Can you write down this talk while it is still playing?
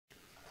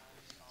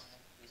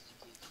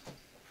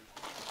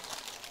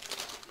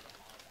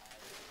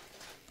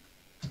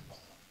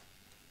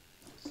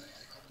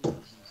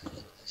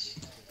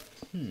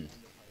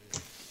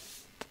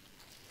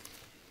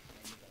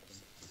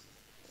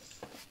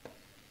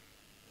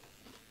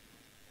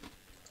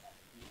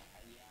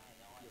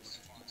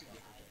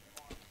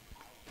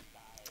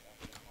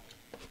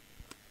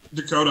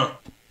Dakota.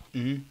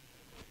 Mm-hmm.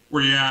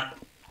 Where you at?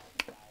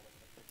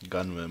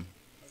 Gun room.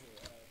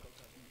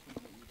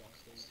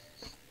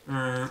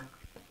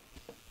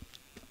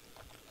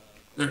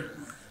 There.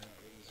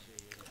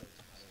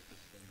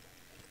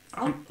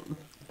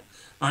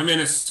 I'm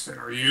innocent.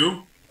 Are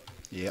you?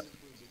 Yep.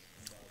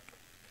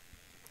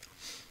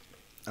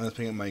 I'm just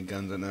picking up my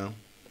guns right now.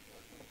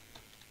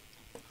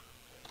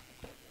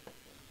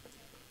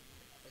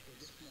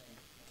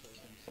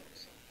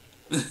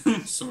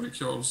 Somebody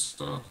kills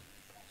stuff.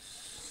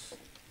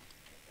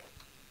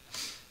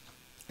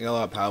 I got a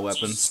lot of power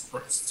weapons.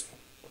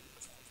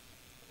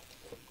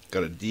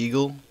 Got a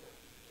deagle.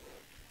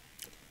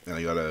 And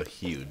I got a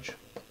huge.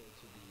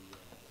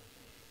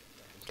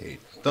 Okay,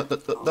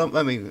 don't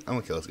let me. I'm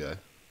gonna kill this guy.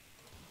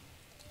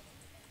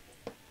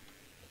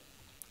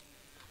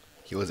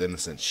 He was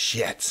innocent.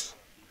 Shit.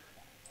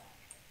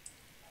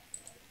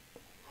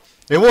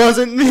 It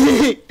wasn't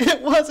me.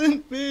 It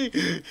wasn't me.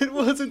 It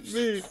wasn't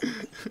me.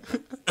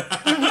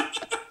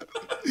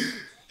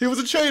 He was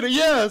a traitor.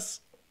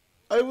 Yes,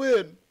 I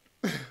win.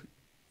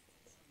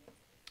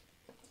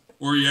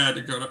 Where you at,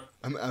 Dakota?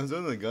 I'm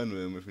in the gun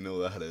room. If you know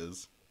what that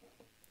is.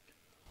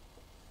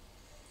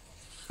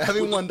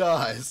 Everyone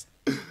dies.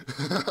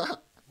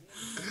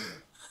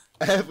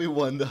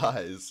 Everyone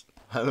dies.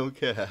 I don't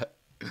care.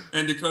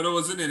 And Dakota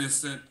was an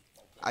innocent.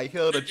 I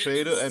killed a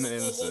traitor and an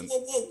innocent. Whoa,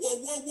 whoa,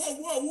 whoa, whoa,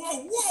 whoa,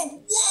 whoa,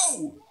 whoa,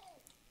 whoa!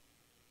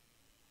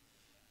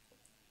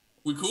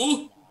 We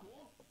cool?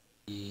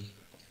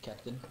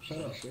 Captain, shut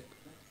up.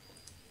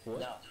 What?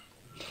 No.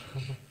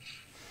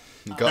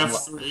 You got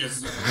F3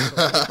 is...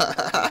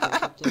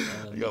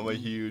 You got my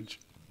huge.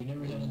 You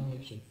never done an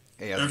election.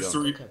 Hey, how's it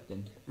going? F3.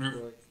 Captain.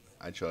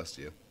 I trust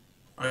you.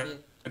 I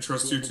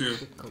trust you too.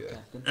 Okay.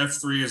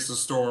 F3 is the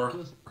store.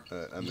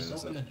 I'm Just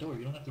open the innocent. door,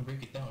 you don't have to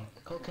break it down.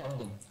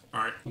 Co-captain.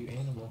 Alright. You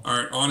animal.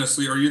 Alright,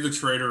 honestly, are you the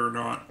traitor or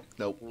not?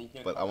 Nope.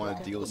 But I want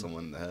to deal with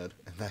someone in the head,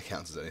 and that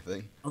counts as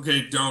anything.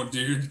 Okay, don't,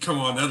 dude. Come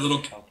on, that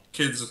little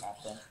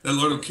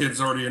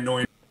kid's already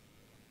annoying.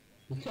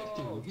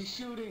 Oh, he's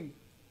shooting.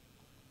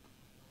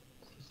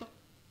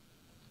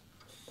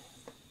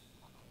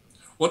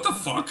 What the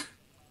fuck?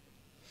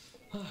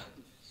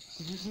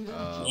 Did you see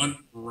that? One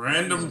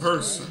random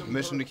person.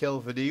 Mission to kill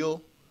for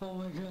deal? Oh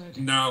my god.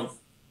 No.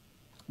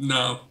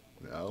 No.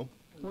 No.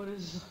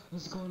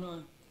 What's going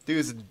on? Dude,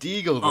 it's a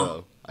deagle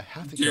though. I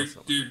have to kill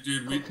someone.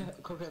 Dude, we...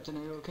 Co-captain,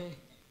 are you okay?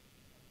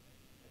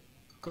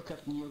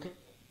 Co-captain, you okay?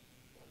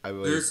 I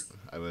really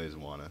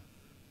wanna.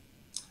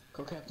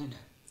 Co-captain,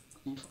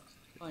 you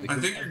fine? I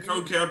think your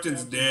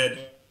co-captain's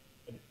dead.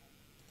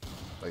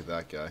 Like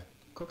that guy.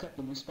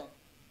 Co-captain, respond.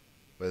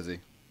 Where is he?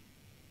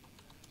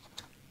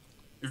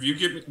 If you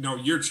give me... No,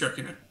 you're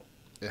checking it.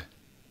 Yeah.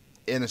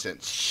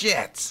 Innocent.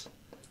 Shit!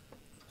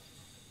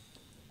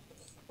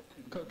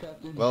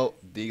 Co-captain. Well,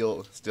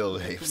 deagle still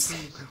lives.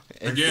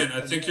 Again,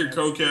 I think your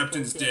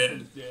co-captain's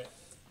dead.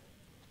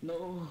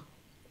 No.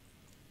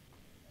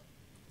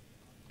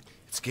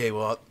 It's gay,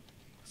 what?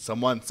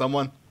 Someone.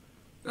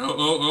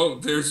 Oh,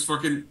 there's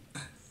fucking...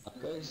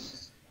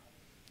 Guys,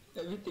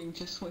 everything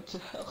just went to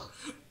hell.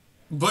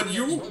 But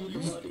you...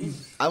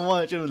 I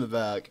want him in the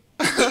back.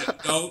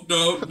 No,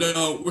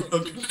 we're not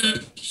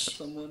gonna...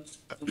 Someone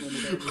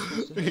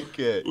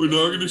Okay. We're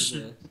not gonna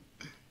shoot.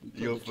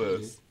 You go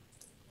first.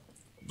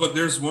 But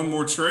there's one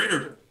more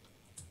traitor.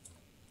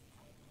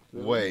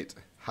 Wait,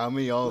 how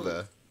many are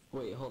there?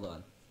 Wait, hold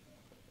on.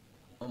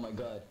 Oh my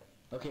god.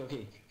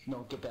 Okay.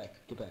 No, get back.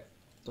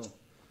 Don't.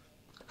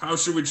 How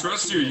should we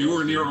trust you? You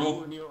were near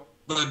all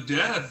the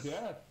death.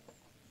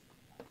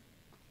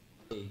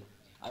 Hey,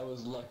 I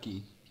was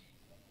lucky.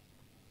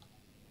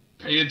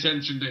 Pay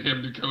attention to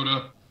him,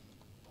 Dakota.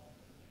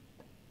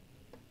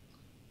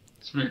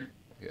 It's me.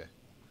 Yeah.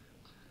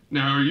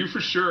 Now, are you for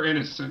sure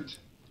innocent?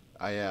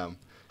 I am.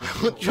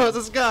 Trust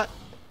this guy.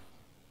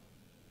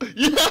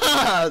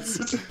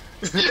 Yes!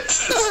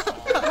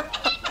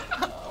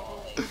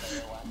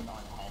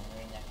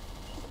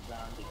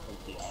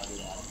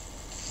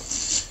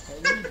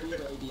 Henry did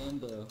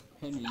IDM though.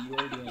 Henry, you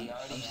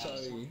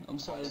IDM. I'm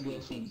sorry,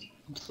 girlfriend.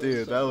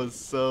 Dude, that was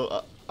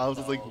so... I was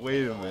just like,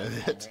 wait a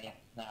minute.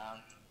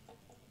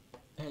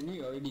 Henry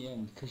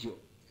RDM because you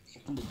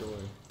opened the door.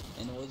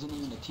 And it wasn't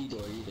even a T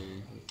door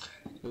either.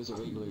 It was a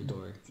regular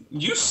door.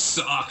 You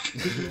suck.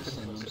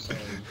 Listen, I'm sorry.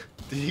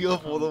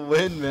 Deagle for the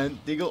win, man.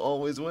 Deagle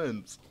always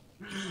wins.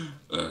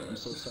 I'm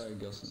so sorry,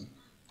 Gilson.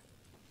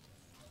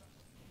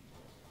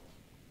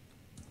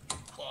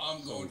 Well,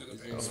 I'm going to the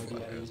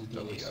basement.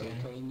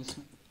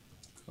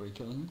 Are you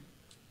killing him?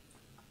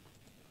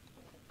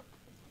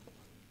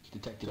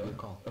 Detective, your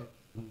call.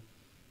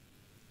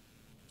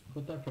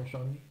 Put that pressure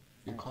on me.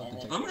 Your call,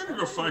 detective. I'm gonna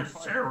go find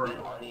Pharaoh.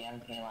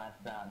 RDM came last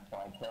round, so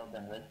I killed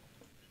them with...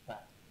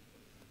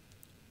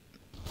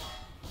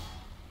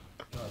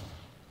 God.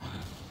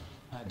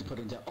 I had to put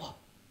him down. Oh!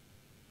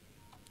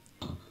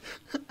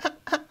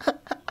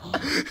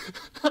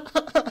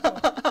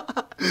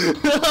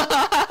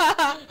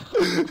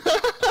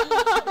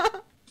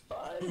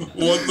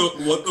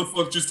 What the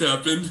fuck just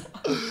happened?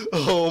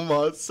 Oh,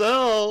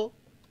 Marcel!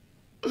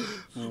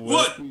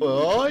 What? Where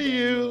are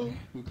you?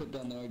 We put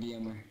down the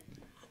RDMer.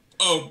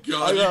 Oh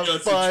god, I you got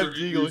guys 5 are Deagle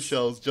traitors.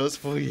 shells just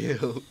for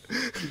you.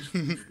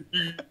 You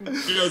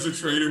guys are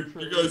traitors.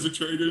 You guys are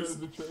traitors.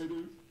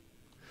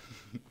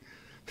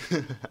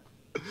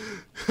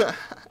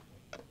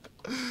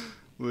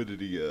 Where did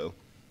he go?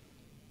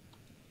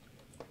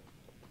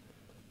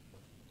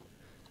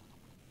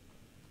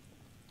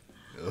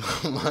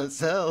 Oh,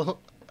 Marcel.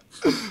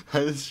 I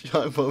just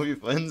shot both your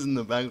friends in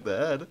the back of the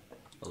head.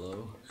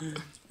 Hello?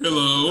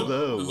 Hello.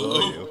 Hello,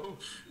 where are you?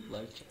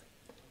 Life check.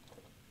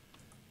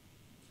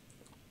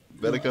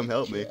 Better come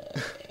help me.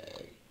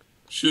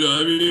 Should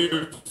I be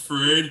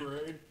afraid?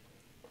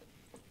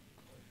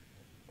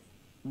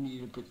 We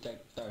need to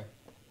protect our...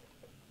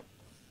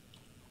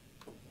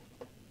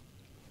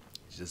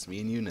 It's just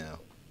me and you now.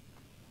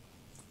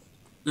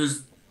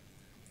 There's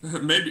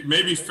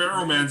maybe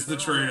Pharaoh Man's the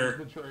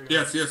traitor.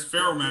 Yes,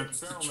 Pharaoh Man's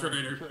the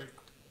traitor.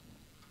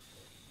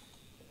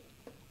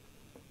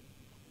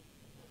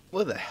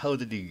 Where the hell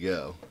did he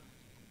go?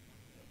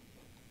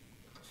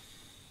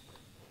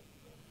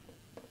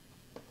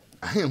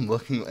 I am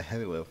looking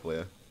everywhere for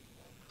you.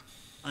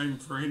 I'm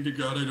praying to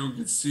God I don't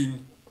get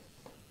seen.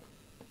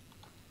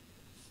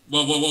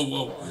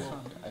 Whoa.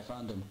 I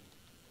found him.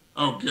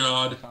 Oh I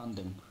God, found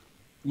him.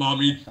 I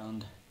mommy.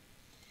 found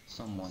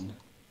someone.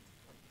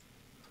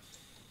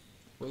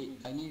 Wait,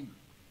 I need...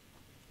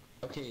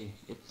 Okay,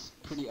 it's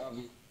pretty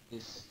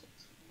obvious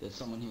that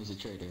someone here is a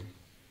traitor.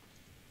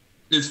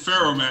 It's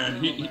Pharaoh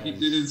Man.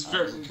 It's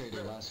I was a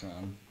traitor last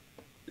round.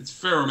 It's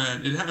Pharaoh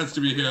Man. It has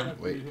to be him.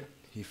 Wait,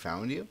 he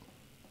found you?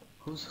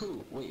 Who's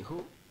who? Wait,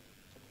 who?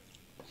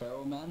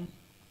 Pharaoh Man?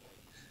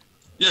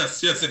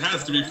 Yes, it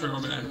has to be Pharaoh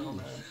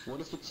Man. What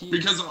if it's you?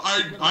 Because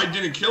I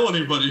didn't kill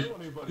anybody.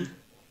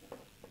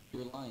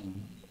 You're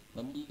lying.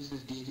 Let me use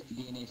this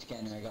DNA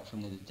scanner I got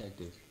from the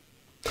detective.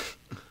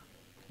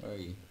 Where are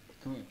you?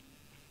 Come here.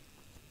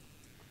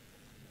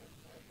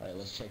 Alright,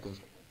 let's check with...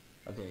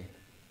 Okay.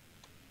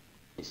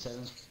 It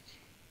says...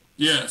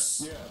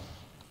 Yes.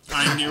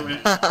 I knew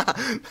it.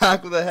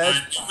 Back with the head. I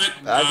knew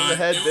it. Back with the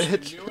head, I knew it.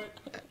 bitch.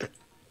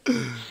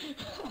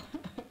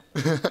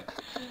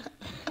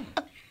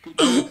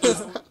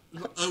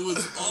 I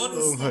was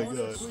Oh my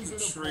honestly God.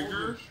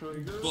 trigger,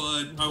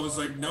 but I was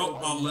like, nope,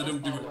 I'll let him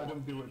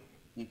do it.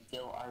 You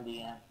still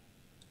RDM.